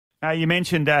You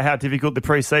mentioned how difficult the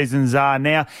pre-seasons are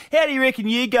now. How do you reckon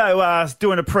you go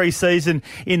doing a pre-season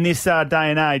in this day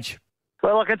and age?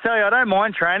 Well, I can tell you, I don't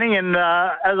mind training, and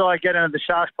as I get into the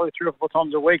Sharks probably 3 or 4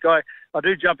 times a week, I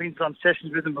do jump into some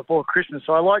sessions with them before Christmas.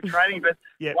 So I like training, but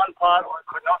one part I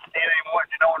could not stand anymore,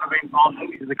 and you know what I've been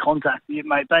passing is the contact.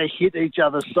 Mate, they hit each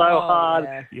other so hard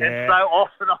and so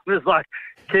often. I'm just like,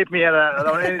 keep me out of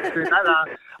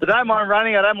that. I don't mind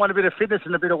running. I don't mind a bit of fitness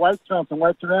and a bit of weights, throwing some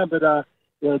weights around, but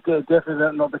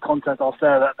definitely not the contact. I'll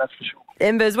say that's for sure.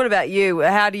 Embers, what about you?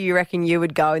 How do you reckon you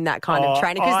would go in that kind of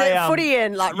training? Because footy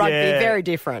and rugby very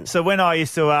different. So when I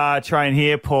used to train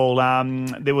here, Paul,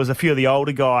 there was a few of the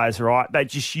older guys, right? They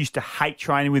just used to hate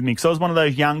training with me because I was one of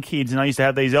those young kids and I used to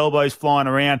have these elbows flying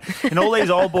around. And all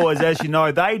these old boys, as you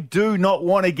know, they do not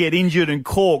want to get injured and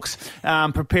corks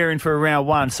preparing for round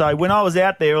one. So when I was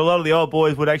out there, a lot of the old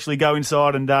boys would actually go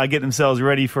inside and get themselves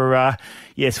ready for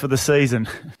the season.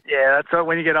 Yeah, that's right.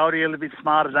 When you get older, you're a little bit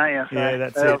smarter, don't you? So, yeah,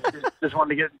 that's it. Just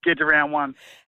wanted to get to round one.